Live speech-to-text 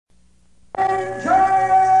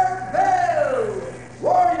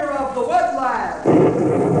Warrior of the woodland.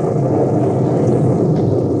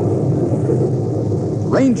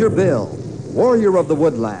 Ranger Bill, warrior of the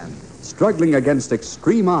woodland, struggling against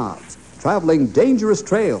extreme odds, traveling dangerous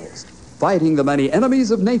trails, fighting the many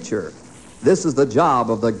enemies of nature. This is the job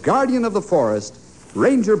of the guardian of the forest,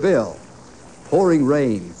 Ranger Bill. Pouring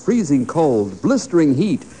rain, freezing cold, blistering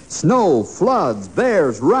heat, snow, floods,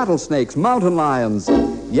 bears, rattlesnakes, mountain lions.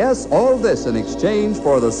 Yes, all this in exchange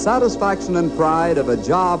for the satisfaction and pride of a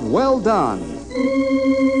job well done.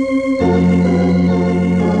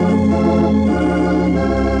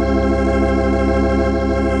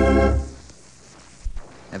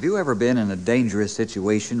 Have you ever been in a dangerous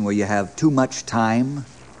situation where you have too much time?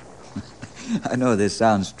 I know this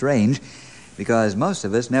sounds strange, because most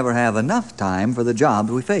of us never have enough time for the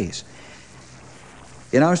jobs we face.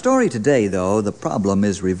 In our story today, though, the problem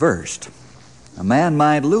is reversed. A man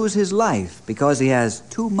might lose his life because he has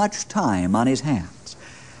too much time on his hands.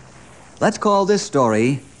 Let's call this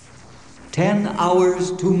story 10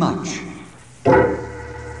 Hours Too Much.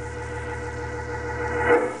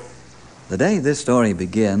 The day this story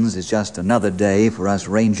begins is just another day for us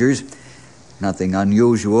rangers. Nothing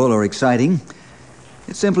unusual or exciting.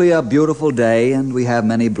 It's simply a beautiful day, and we have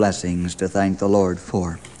many blessings to thank the Lord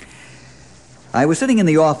for. I was sitting in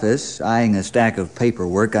the office, eyeing a stack of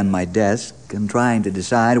paperwork on my desk and trying to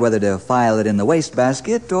decide whether to file it in the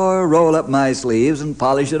wastebasket or roll up my sleeves and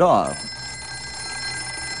polish it off.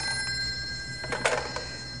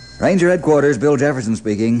 Ranger Headquarters, Bill Jefferson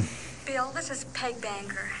speaking. Bill, this is Peg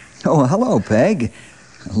Banker. Oh, hello, Peg.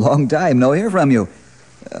 A long time no hear from you.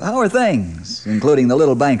 How are things, including the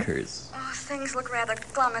little bankers? Oh, things look rather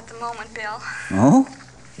glum at the moment, Bill. Oh?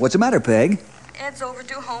 What's the matter, Peg? Ed's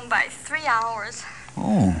overdue home by 3 hours.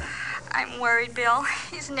 Oh. I'm worried, Bill.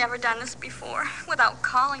 He's never done this before without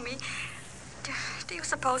calling me. Do you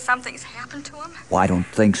suppose something's happened to him? Well, I don't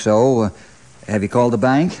think so. Have you called the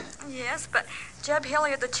bank? Yes, but Jeb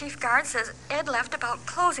Hilliard, the chief guard, says Ed left about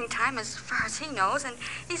closing time as far as he knows, and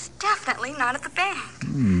he's definitely not at the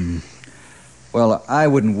bank. Well, I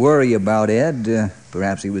wouldn't worry about Ed.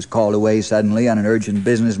 Perhaps he was called away suddenly on an urgent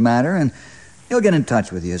business matter, and he'll get in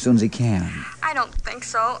touch with you as soon as he can. I don't think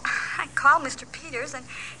so. I called Mr. Peters, and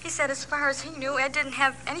he said as far as he knew, Ed didn't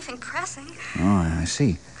have anything pressing. Oh, I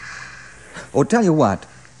see. Oh, tell you what.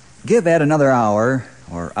 Give Ed another hour,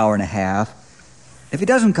 or hour and a half. If he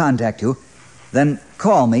doesn't contact you, then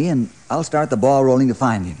call me, and I'll start the ball rolling to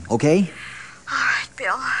find him, okay? All right,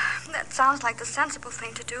 Bill. That sounds like the sensible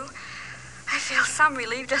thing to do. I feel some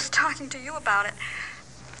relief just talking to you about it.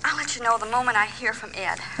 I'll let you know the moment I hear from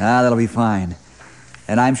Ed. That'll be fine.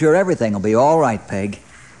 And I'm sure everything will be all right, Peg.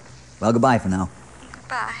 Well, goodbye for now.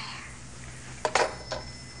 Goodbye.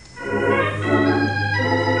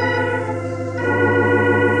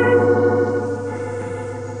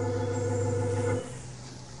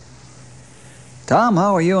 Tom,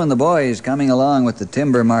 how are you and the boys coming along with the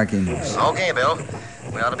timber markings? Okay, Bill.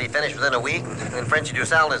 We ought to be finished within a week, and then Frenchy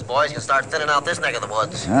Dussel and his boys can start thinning out this neck of the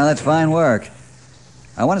woods. Well, that's fine work.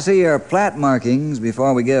 I want to see your plat markings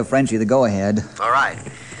before we give Frenchy the go-ahead. All right.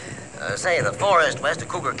 Say, the forest west of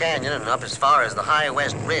Cougar Canyon and up as far as the High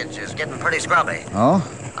West Ridge is getting pretty scrubby. Oh?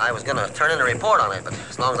 I was going to turn in a report on it, but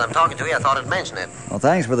as long as I'm talking to you, I thought I'd mention it. Well,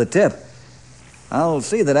 thanks for the tip. I'll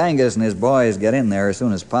see that Angus and his boys get in there as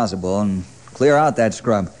soon as possible and clear out that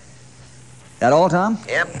scrub. That all, Tom?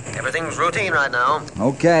 Yep, everything's routine right now.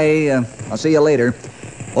 Okay, I'll see you later.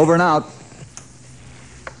 Over and out.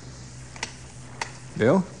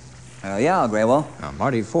 Bill? Yeah, Graywell.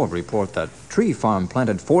 Marty Ford report that Tree Farm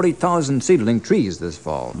planted 40,000 seedling trees this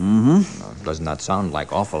fall. Mm-hmm. Doesn't that sound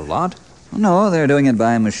like awful lot? No, they're doing it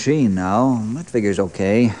by machine now. That figure's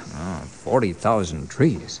okay. 40,000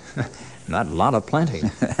 trees. Not a lot of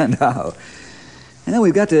planting. No. And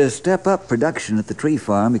we've got to step up production at the tree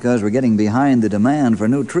farm because we're getting behind the demand for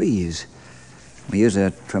new trees. We use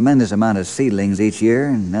a tremendous amount of seedlings each year,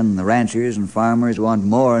 and then the ranchers and farmers want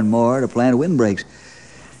more and more to plant windbreaks.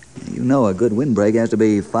 You know a good windbreak has to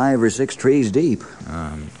be 5 or 6 trees deep.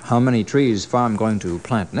 How many trees farm going to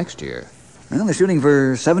plant next year? Well, they're shooting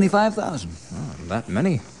for 75,000. That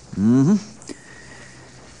many? Mm-hmm.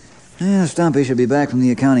 Yeah, Stumpy should be back from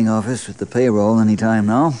the accounting office with the payroll any time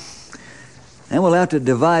now. Then we'll have to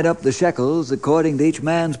divide up the shekels according to each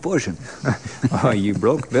man's portion. Oh, you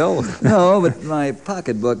broke, Bill? No, but my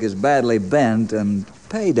pocketbook is badly bent, and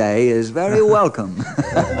payday is very welcome.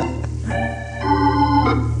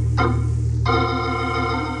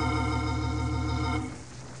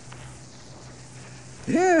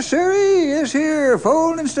 Yes, sirree, yes, here,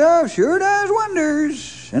 folding stuff sure does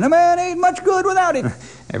wonders, and a man ain't much good without it.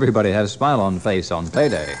 Everybody has a smile on the face on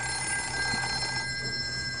payday.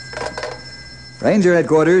 Ranger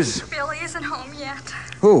headquarters. Billy isn't home yet.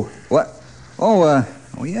 Who? What? Oh,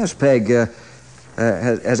 yes, Peg.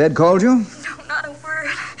 Has Ed called you? No, not a word.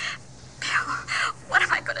 Bill, what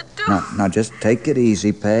am I going to do? Now, just take it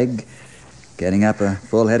easy, Peg. Getting up a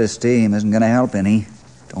full head of steam isn't going to help any.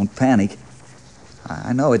 Don't panic.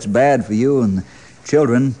 I know it's bad for you and the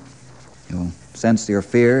children. You'll sense your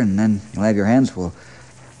fear, and then you'll have your hands full.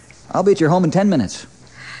 I'll be at your home in 10 minutes.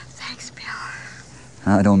 Thanks,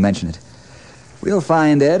 Bill. Don't mention it. We'll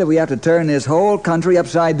find Ed if we have to turn this whole country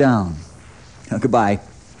upside down. Goodbye.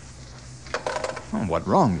 Oh, what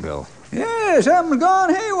wrong, Bill? Yeah, something's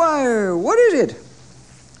gone haywire. What is it?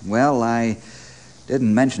 Well, I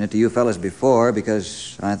didn't mention it to you fellas before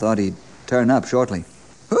because I thought he'd turn up shortly.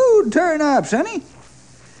 Who'd turn up, Sonny?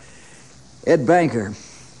 Ed Banker.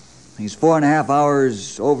 He's 4.5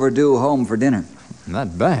 hours overdue home for dinner.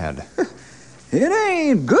 Not bad. It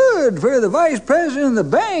ain't good for the vice president of the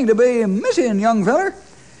bank to be missing, young feller.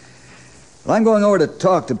 Well, I'm going over to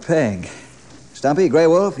talk to Peg. Stumpy, Grey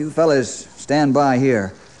Wolf, you fellas stand by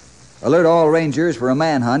here. Alert all rangers for a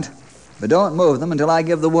manhunt, but don't move them until I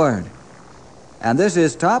give the word. And this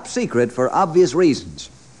is top secret for obvious reasons.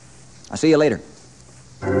 I'll see you later.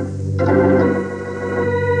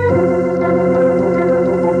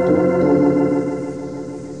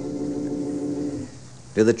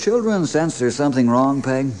 Do the children sense there's something wrong,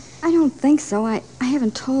 Peg? I don't think so. I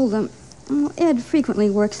haven't told them. Well, Ed frequently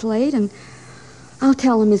works late, and I'll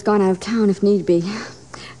tell him he's gone out of town if need be.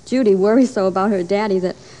 Judy worries so about her daddy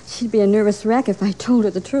that she'd be a nervous wreck if I told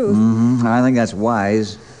her the truth. Mm-hmm. I think that's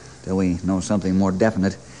wise, till we know something more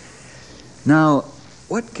definite. Now,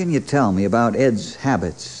 what can you tell me about Ed's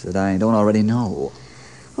habits that I don't already know?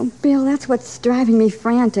 Well, Bill, that's what's driving me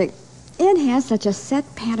frantic. Ed has such a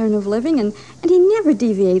set pattern of living, and he never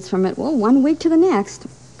deviates from it, well, one week to the next.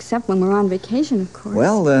 Except when we're on vacation, of course.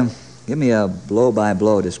 Well, give me a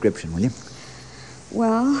blow-by-blow description, will you?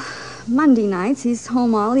 Well, Monday nights he's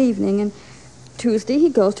home all evening, and Tuesday he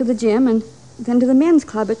goes to the gym and then to the men's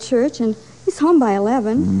club at church, and he's home by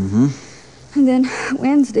 11. Mm-hmm. And then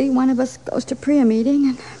Wednesday, one of us goes to prayer meeting,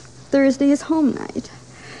 and Thursday is home night.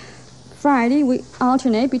 Friday, we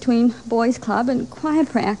alternate between boys' club and choir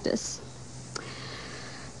practice.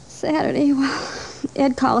 Saturday, well,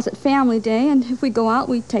 Ed calls it family day, and if we go out,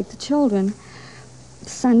 we take the children.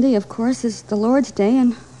 Sunday, of course, is the Lord's Day,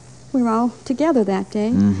 and we're all together that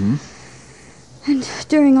day. Mm-hmm. And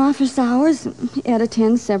during office hours, Ed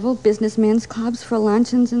attends several businessmen's clubs for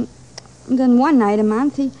luncheons, and then one night a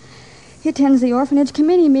month, he attends the orphanage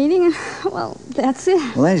committee meeting, and, well, that's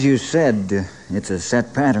it. Well, as you said, it's a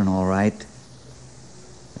set pattern, all right.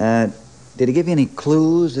 Did he give you any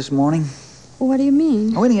clues this morning? What do you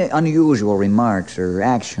mean? Oh, any unusual remarks or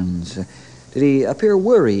actions? Did he appear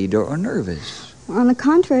worried or nervous? On the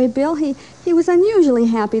contrary, Bill, he was unusually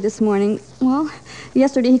happy this morning. Well,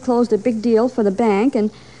 yesterday he closed a big deal for the bank,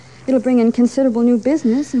 and it'll bring in considerable new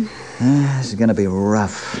business. And This is going to be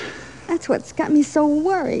rough. that's what's got me so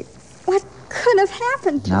worried. What could have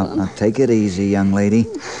happened to him? Now, take it easy, young lady.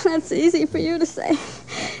 That's easy for you to say.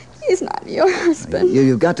 He's not your husband.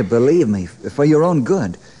 You've got to believe me, for your own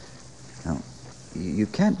good. Now, you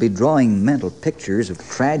can't be drawing mental pictures of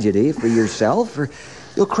tragedy for yourself, or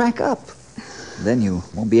you'll crack up. Then you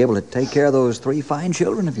won't be able to take care of those 3 fine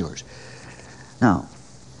children of yours. Now,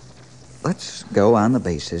 let's go on the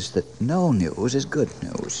basis that no news is good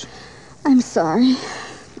news. I'm sorry.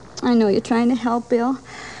 I know you're trying to help, Bill.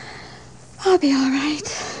 I'll be all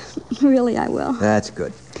right. Really, I will. That's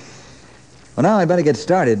good. Well, now I'd better get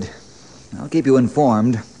started. I'll keep you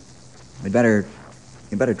informed. You'd better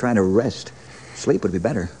try to rest. Sleep would be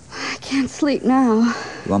better. I can't sleep now.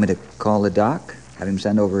 You want me to call the doc? Have him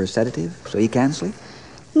send over a sedative so you can sleep?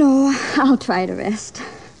 No, I'll try to rest.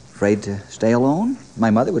 Afraid to stay alone?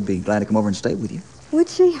 My mother would be glad to come over and stay with you. Would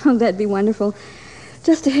she? Oh, that'd be wonderful.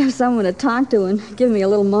 Just to have someone to talk to and give me a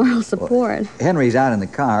little moral support. Well, Henry's out in the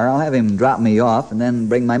car. I'll have him drop me off and then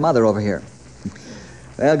bring my mother over here.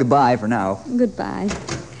 Well, goodbye for now. Goodbye.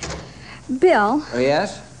 Bill, Oh,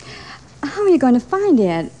 yes? how are you going to find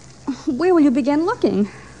Ed? Where will you begin looking?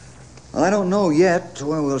 Well, I don't know yet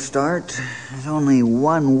where we'll start. There's only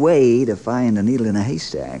one way to find a needle in a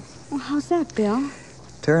haystack. Well, how's that, Bill?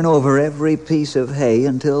 Turn over every piece of hay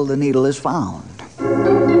until the needle is found.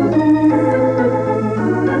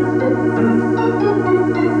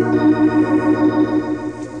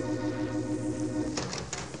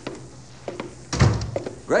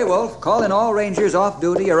 Grey Wolf, call in all rangers off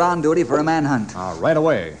duty or on duty for a manhunt. Right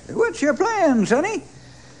away. What's your plan, Sonny?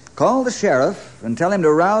 Call the sheriff and tell him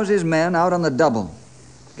to rouse his men out on the double.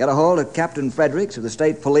 get a hold of Captain Fredericks of the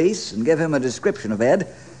state police and give him a description of Ed.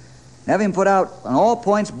 Have him put out an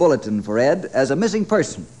all-points bulletin for Ed as a missing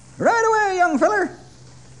person. Right away, young feller.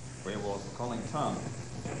 Werewolf calling Tom.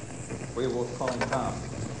 Werewolf calling Tom.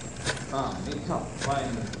 Tom, need help.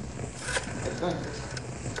 Find Ed Banker.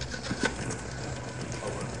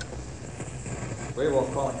 Over.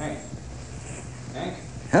 Werewolf calling Hank. Hank?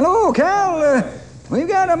 Hello, Cal. We've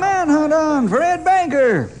got a manhunt on for Ed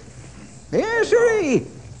Banker. Yes, sirree.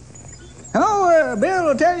 Oh, Bill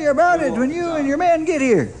will tell you about it when you and your men get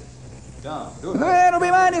here. Down. Do it. Well, it'll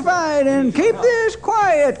be mighty fine, and keep this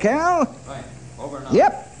quiet, Cal. Right. Over now.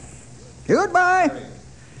 Yep. Goodbye.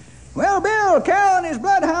 Well, Bill, Cal and his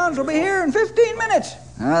bloodhounds will be here in 15 minutes.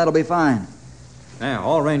 That'll be fine. Now,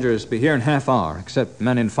 all rangers be here in half hour, except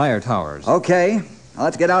men in fire towers. Okay. Now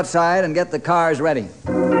let's get outside and get the cars ready.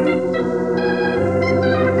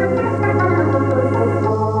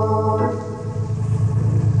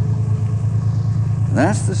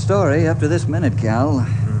 That's the story up to this minute, Cal.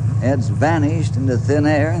 Ed's vanished into thin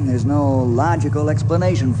air, and there's no logical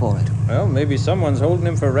explanation for it. Well, maybe someone's holding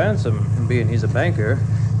him for ransom, being he's a banker.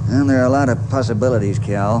 And there are a lot of possibilities,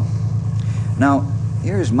 Cal. Now,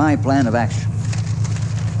 here's my plan of action.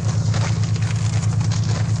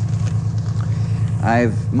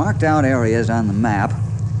 I've marked out areas on the map,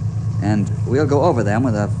 and we'll go over them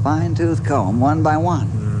with a fine-tooth comb, one by one.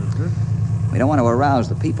 We don't want to arouse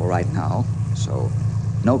the people right now, so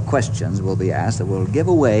no questions will be asked that will give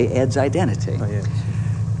away Ed's identity. Oh, yes.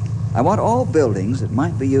 I want all buildings that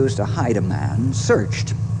might be used to hide a man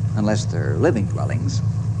searched, unless they're living dwellings.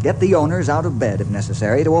 Get the owners out of bed, if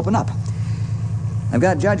necessary, to open up. I've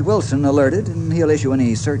got Judge Wilson alerted, and he'll issue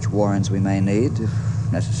any search warrants we may need, if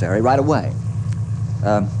necessary, right away.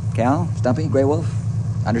 Cal, Stumpy, Grey Wolf,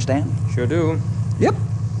 understand? Sure do. Yep.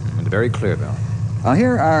 And very clear, Bill. Now,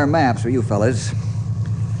 here are maps for you fellas.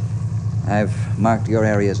 I've marked your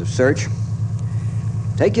areas of search.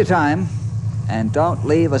 Take your time, and don't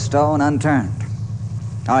leave a stone unturned.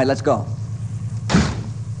 All right, let's go.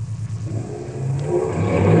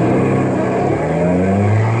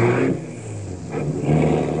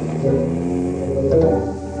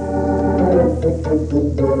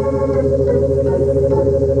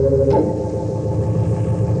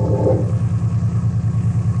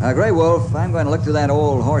 Grey Wolf, I'm going to look through that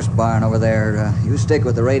old horse barn over there. You stick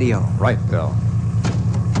with the radio. Right, Bill.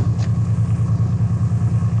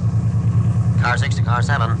 Car 6 to car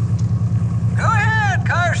 7. Go ahead,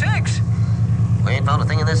 car 6. We ain't found a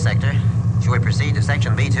thing in this sector. Should we proceed to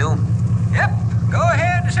section B2? Yep, go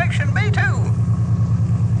ahead to section B2.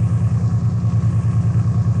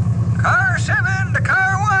 Car 7 to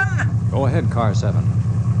car 1. Go ahead, car 7.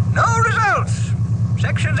 No results.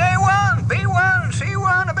 Sections A1, B1,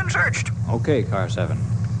 C1 have been searched. Okay, car 7.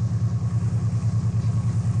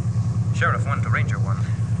 Sheriff 1 to Ranger 1.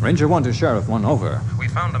 Ranger 1 to Sheriff 1, over. We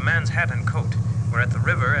found a man's hat and coat. We're at the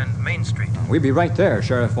river and Main Street. We be right there,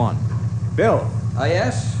 Sheriff 1. Bill,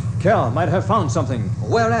 Yes? Cal might have found something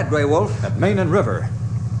Where at, Grey Wolf? at Main and River.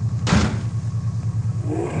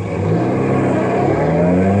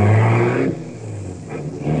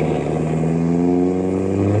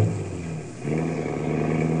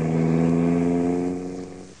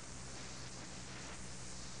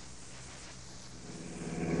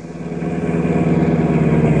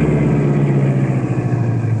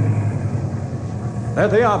 There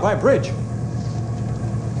they are, by bridge.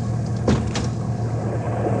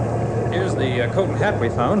 Here's the coat and hat we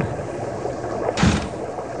found.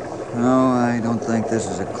 No, I don't think this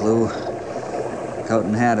is a clue. Coat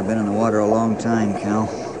and hat have been in the water a long time, Cal.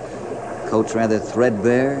 Coat's rather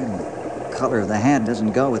threadbare, and the color of the hat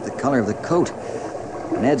doesn't go with the color of the coat.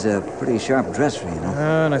 And Ed's a pretty sharp dresser, you know.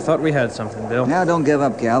 And I thought we had something, Bill. Now, don't give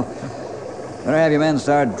up, Cal. Better have your men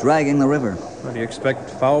start dragging the river. What, do you expect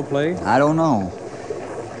foul play? I don't know.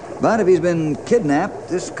 But if he's been kidnapped,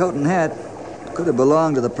 this coat and hat could have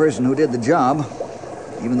belonged to the person who did the job,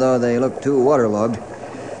 even though they look too waterlogged.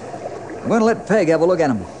 I'm going to let Peg have a look at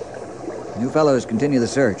them. You fellows continue the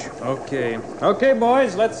search. Okay. Okay,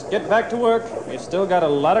 boys, let's get back to work. We've still got a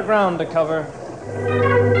lot of ground to cover.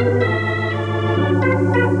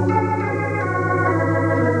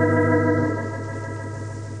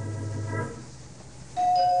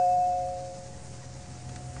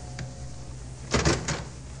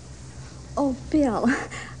 Oh, Bill,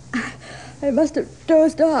 I must have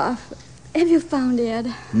dozed off. Have you found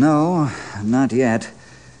Ed? No, not yet.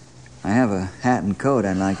 I have a hat and coat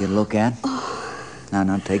I'd like you to look at.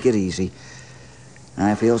 Now, take it easy.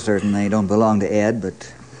 I feel certain they don't belong to Ed,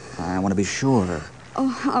 but I want to be sure.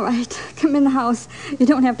 Oh, all right. Come in the house. You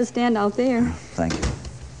don't have to stand out there. Thank you.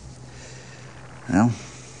 Well,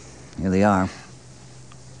 here they are.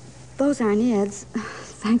 Those aren't Ed's.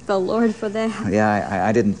 Thank the Lord for that. Yeah,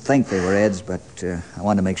 I didn't think they were Ed's, but I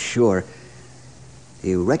wanted to make sure. Do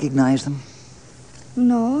you recognize them?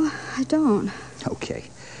 No, I don't. Okay.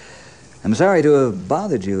 I'm sorry to have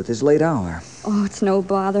bothered you at this late hour. Oh, it's no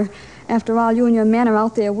bother. After all, you and your men are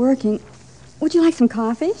out there working. Would you like some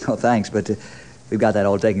coffee? Oh, thanks, but we've got that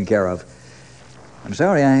all taken care of. I'm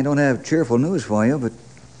sorry I don't have cheerful news for you, but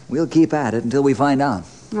we'll keep at it until we find out.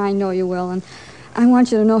 I know you will, and I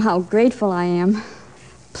want you to know how grateful I am.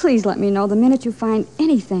 Please let me know the minute you find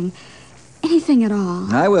anything at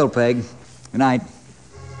all. I will, Peg. Good night.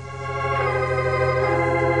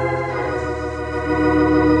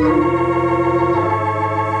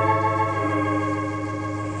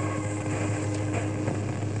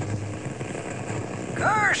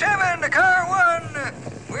 Car 7 to Car 1.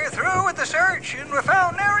 We're through with the search and we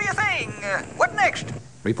found nary a thing. What next?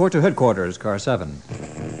 Report to headquarters, Car 7.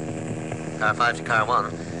 Car 5 to Car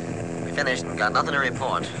 1. We finished and got nothing to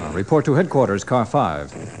report. Report to headquarters, Car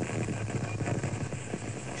 5.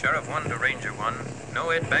 Sheriff 1 to Ranger 1. No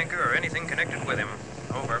Ed Banker or anything connected with him.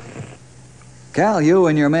 Over. Cal, you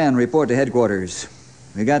and your men report to headquarters.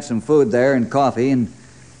 We got some food there and coffee, and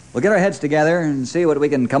we'll get our heads together and see what we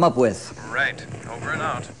can come up with. Right. Over and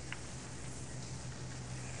out.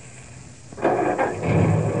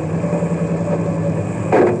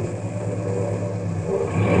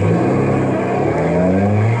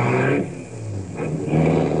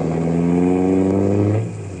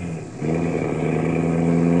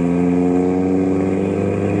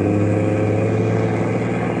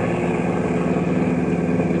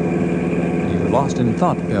 Lost in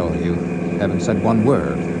thought, Bill. You haven't said one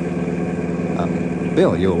word.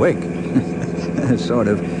 Bill, you awake? Sort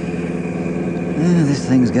of. This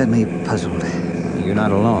thing's got me puzzled. You're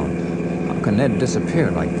not alone. How can Ed disappear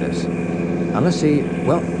like this? Unless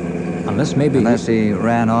maybe... Unless he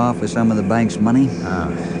ran off with some of the bank's money.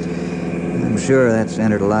 I'm sure that's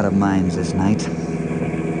entered a lot of minds this night.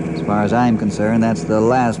 As far as I'm concerned, that's the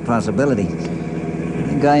last possibility. I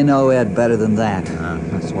think I know Ed better than that.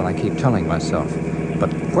 That's what I keep telling myself.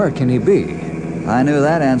 But where can he be? If I knew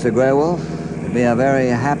that answer, Grey Wolf, he'd be a very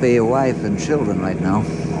happy wife and children right now.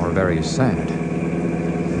 Or very sad.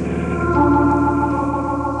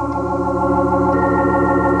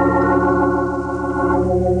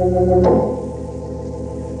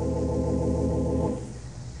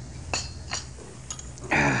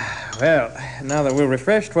 Well, now that we're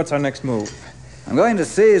refreshed, what's our next move? I'm going to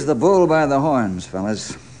seize the bull by the horns,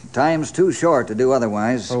 fellas. Time's too short to do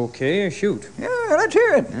otherwise. Okay, shoot. Yeah, let's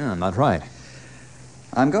hear it. Yeah, not right.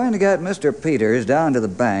 I'm going to get Mr. Peters down to the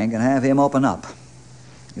bank and have him open up.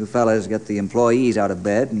 You fellas get the employees out of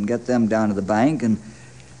bed and get them down to the bank, and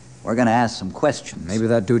we're going to ask some questions. Maybe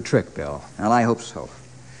that'd do trick, Bill. Well, I hope so.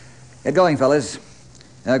 Get going, fellas.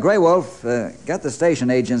 Grey Wolf, get the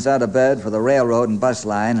station agents out of bed for the railroad and bus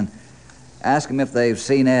line and ask them if they've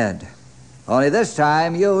seen Ed. Only this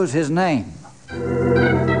time, use his name.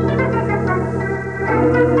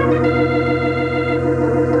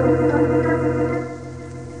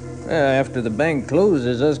 After the bank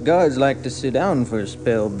closes, us guards like to sit down for a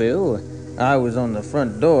spell, Bill. I was on the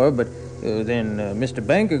front door, but then Mr.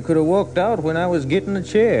 Banker could have walked out when I was getting a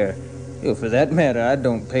chair. For that matter, I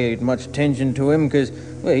don't pay much attention to him because,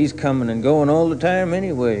 well, he's coming and going all the time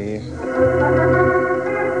anyway.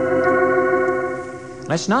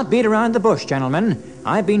 Let's not beat around the bush, gentlemen.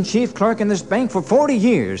 I've been chief clerk in this bank for 40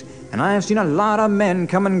 years, and I've seen a lot of men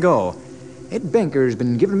come and go. Ed Banker's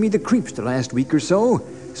been giving me the creeps the last week or so,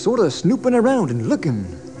 sort of snooping around and looking.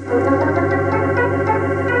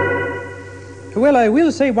 Well, I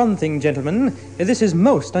will say one thing, gentlemen. This is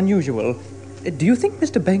most unusual. Do you think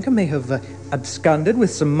Mr. Banker may have absconded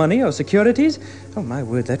with some money or securities? Oh, my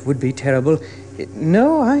word, that would be terrible.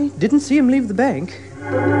 No, I didn't see him leave the bank.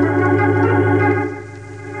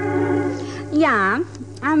 Yeah,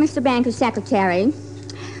 I'm Mr. Banker's secretary.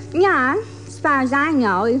 Yeah, as far as I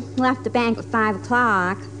know, he left the bank at 5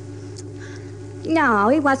 o'clock. No,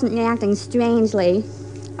 he wasn't acting strangely.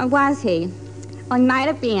 Or was he? Well, he might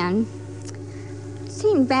have been.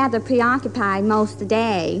 Seemed rather preoccupied most of the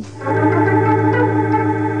day.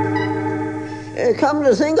 Come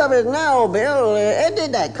to think of it now, Bill, Ed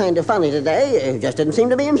did that kind of funny today. Just didn't seem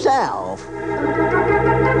to be himself.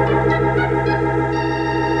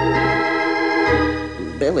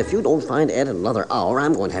 Bill, if you don't find Ed in another hour,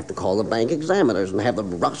 I'm going to have to call the bank examiners and have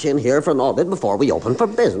them rush in here for an audit before we open for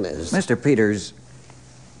business. Mr. Peters,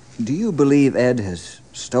 do you believe Ed has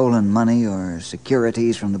stolen money or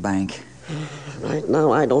securities from the bank? Right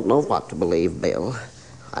now, I don't know what to believe, Bill.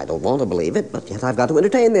 I don't want to believe it, but yet I've got to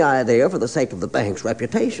entertain the idea for the sake of the bank's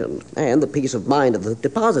reputation and the peace of mind of the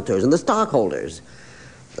depositors and the stockholders.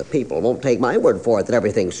 The people won't take my word for it that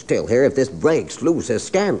everything's still here if this breaks loose as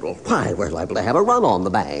scandal. Why, we're liable to have a run on the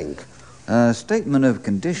bank. A statement of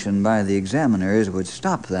condition by the examiners would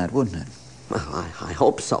stop that, wouldn't it? Well, I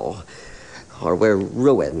hope so, or we're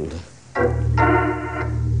ruined.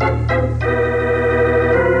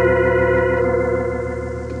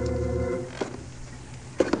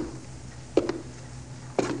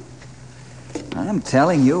 I'm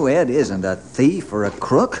telling you, Ed isn't a thief or a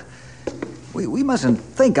crook. We mustn't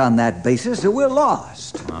think on that basis or we're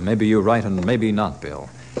lost. Maybe you're right and maybe not, Bill.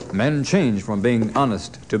 Men change from being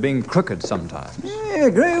honest to being crooked sometimes. Yeah,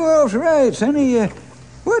 Graywolf's right, Sonny.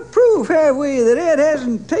 What proof have we that Ed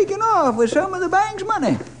hasn't taken off with some of the bank's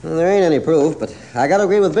money? Well, there ain't any proof, but I got to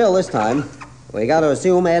agree with Bill this time. We got to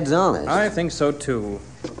assume Ed's honest. I think so, too.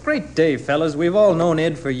 Great day, fellas. We've all known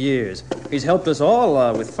Ed for years. He's helped us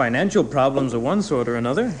all with financial problems of one sort or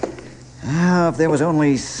another. If there was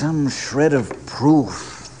only some shred of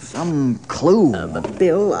proof, some clue. But,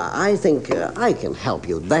 Bill, I think I can help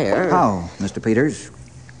you there. How, Mr. Peters?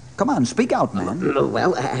 Come on, speak out, man.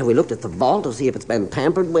 Well, have we looked at the vault to see if it's been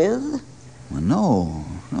tampered with? Well, no,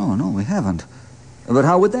 we haven't. But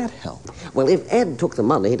how would that help? Well, if Ed took the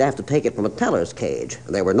money, he'd have to take it from a teller's cage.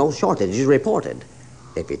 There were no shortages reported.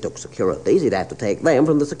 If he took securities, he'd have to take them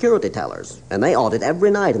from the security tellers. And they audit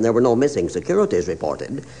every night, and there were no missing securities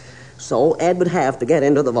reported. So Ed would have to get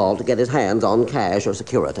into the vault to get his hands on cash or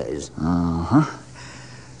securities. Uh-huh.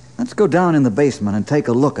 Let's go down in the basement and take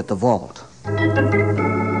a look at the vault.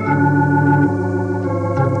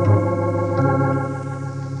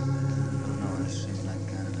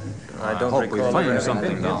 I don't recall find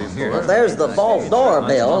something down here. Well, there's the vault door,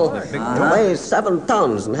 Bill. It weighs 7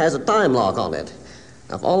 tons and has a time lock on it.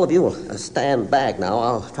 Now, if all of you will stand back now,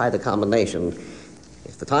 I'll try the combination.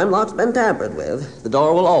 If the time lock's been tampered with, the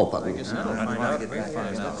door will open.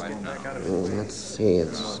 Let's see,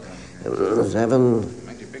 it's 7,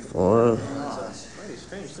 4,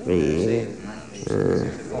 3,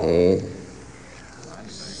 8,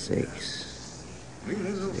 6.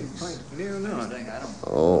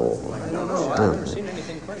 Oh.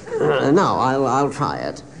 No, I'll try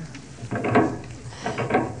it.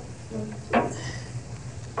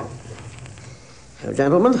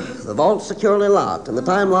 Gentlemen, the vault's securely locked, and the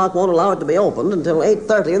time lock won't allow it to be opened until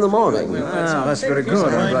 8:30 in the morning. That's very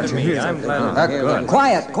good. I'm glad to hear that.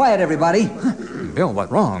 Quiet, everybody. Bill,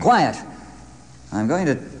 what's wrong? Quiet. I'm going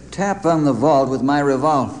to tap on the vault with my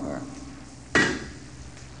revolver.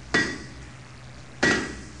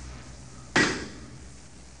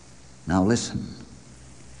 Now listen.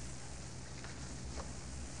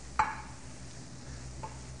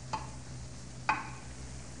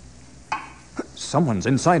 Someone's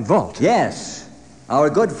inside vault. Yes, our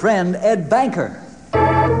good friend Ed Banker.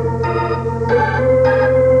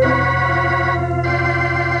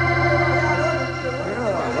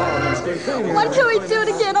 What can we do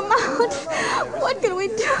to get him out? What can we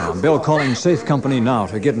do? Bill calling safe company now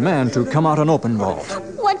to get man to come out and open vault.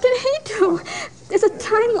 What can he do? There's a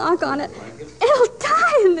time lock on it. It'll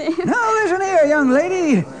die in there. Now listen here, young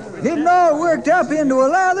lady. Getting all worked up into a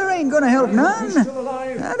lather ain't gonna help none.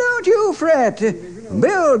 Now don't you fret.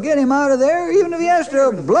 Bill'll get him out of there even if he has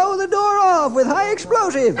to blow the door off with high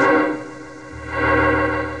explosive.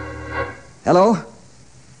 Hello?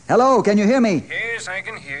 Hello, can you hear me? Yes, I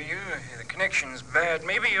can hear you. The connection's bad.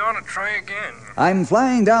 Maybe you ought to try again. I'm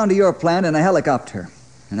flying down to your plant in a helicopter,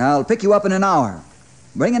 and I'll pick you up in an hour.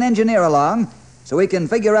 Bring an engineer along so we can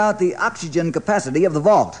figure out the oxygen capacity of the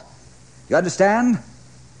vault. You understand?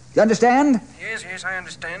 You understand? Yes, I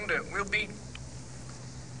understand. We'll be...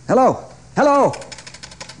 Hello? Hello?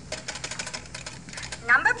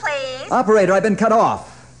 Number, please. Operator, I've been cut off.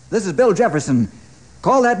 This is Bill Jefferson.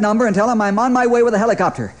 Call that number and tell him I'm on my way with a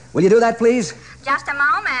helicopter. Will you do that, please? Just a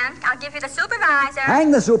moment. I'll give you the supervisor.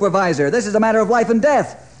 Hang the supervisor. This is a matter of life and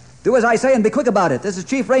death. Do as I say and be quick about it. This is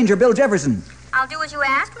Chief Ranger Bill Jefferson. I'll do as you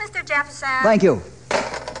ask, Mr. Jefferson. Thank you.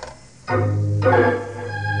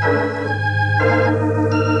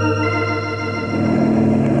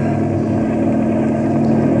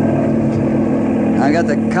 I got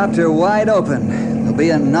the copter wide open. There'll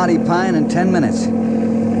be a Knotty Pine in 10 minutes.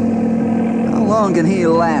 How long can he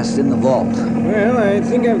last in the vault? Well, I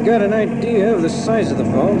think I've got an idea of the size of the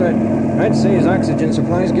vault. I'd say his oxygen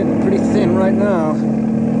supply's getting pretty thin right now.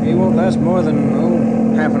 He won't last more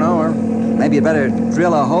than, half an hour. Maybe you'd better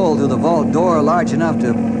drill a hole through the vault door large enough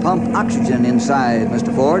to pump oxygen inside,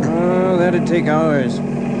 Mr. Ford. Oh, that'd take hours.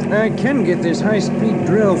 I can get this high-speed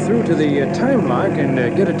drill through to the time lock and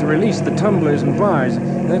get it to release the tumblers and bars.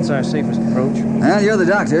 That's our safest approach. Well, you're the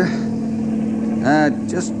doctor.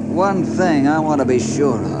 Just one thing I want to be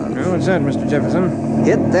sure of. What's that, Mr. Jefferson?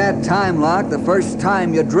 Hit that time lock the first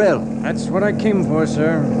time you drill. That's what I came for,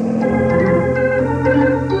 sir.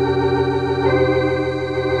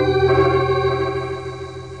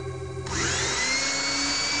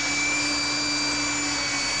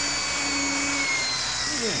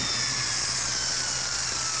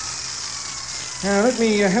 Now, let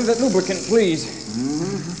me have that lubricant, please.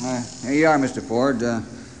 Here you are, Mr. Ford.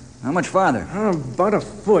 How much farther? About a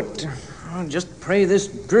foot. Just pray this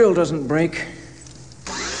drill doesn't break.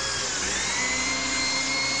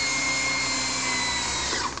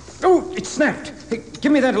 Oh, it snapped. Hey,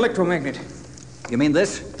 give me that electromagnet. You mean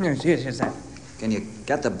this? Yes, that. Can you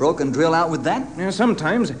get the broken drill out with that? Yeah,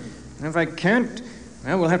 sometimes. And if I can't,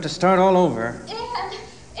 well, we'll have to start all over. Ed!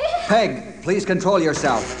 Peg, please control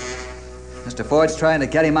yourself. Mr. Ford's trying to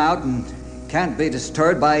get him out and can't be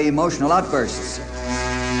disturbed by emotional outbursts.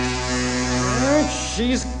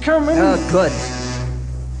 She's coming. Oh, good.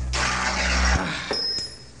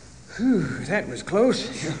 Whew, that was close.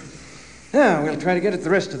 Now, we'll try to get it the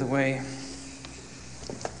rest of the way.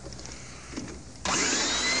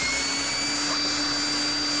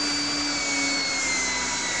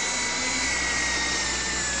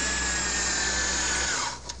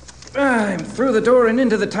 I'm through the door and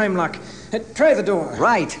into the time lock. Try the door.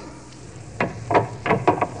 Right.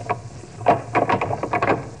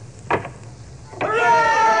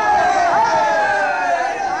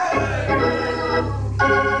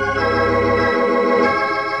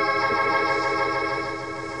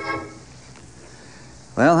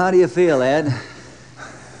 Well, how do you feel, Ed?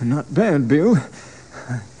 Not bad, Bill.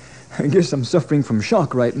 I guess I'm suffering from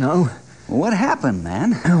shock right now. What happened,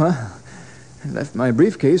 man? Well, I left my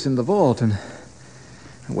briefcase in the vault and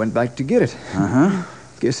I went back to get it. Uh-huh.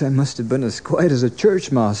 Guess I must have been as quiet as a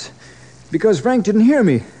church mouse because Frank didn't hear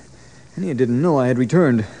me and he didn't know I had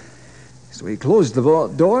returned. So he closed the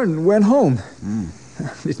vault door and went home.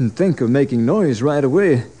 I didn't think of making noise right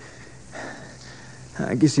away.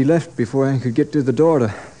 I guess he left before I could get to the door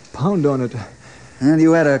to pound on it. And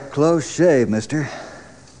you had a close shave, mister.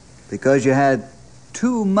 Because you had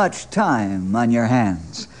too much time on your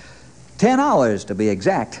hands. 10 hours, to be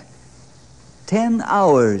exact. 10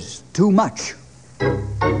 hours too much.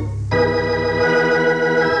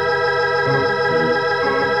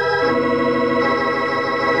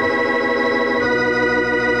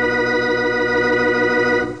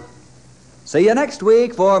 See you next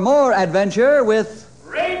week for more adventure with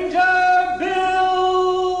Ranger Bill!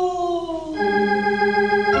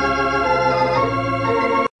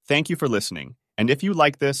 Thank you for listening. And if you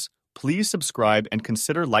like this, please subscribe and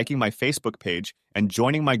consider liking my Facebook page and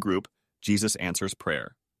joining my group, Jesus Answers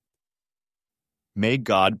Prayer. May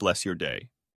God bless your day.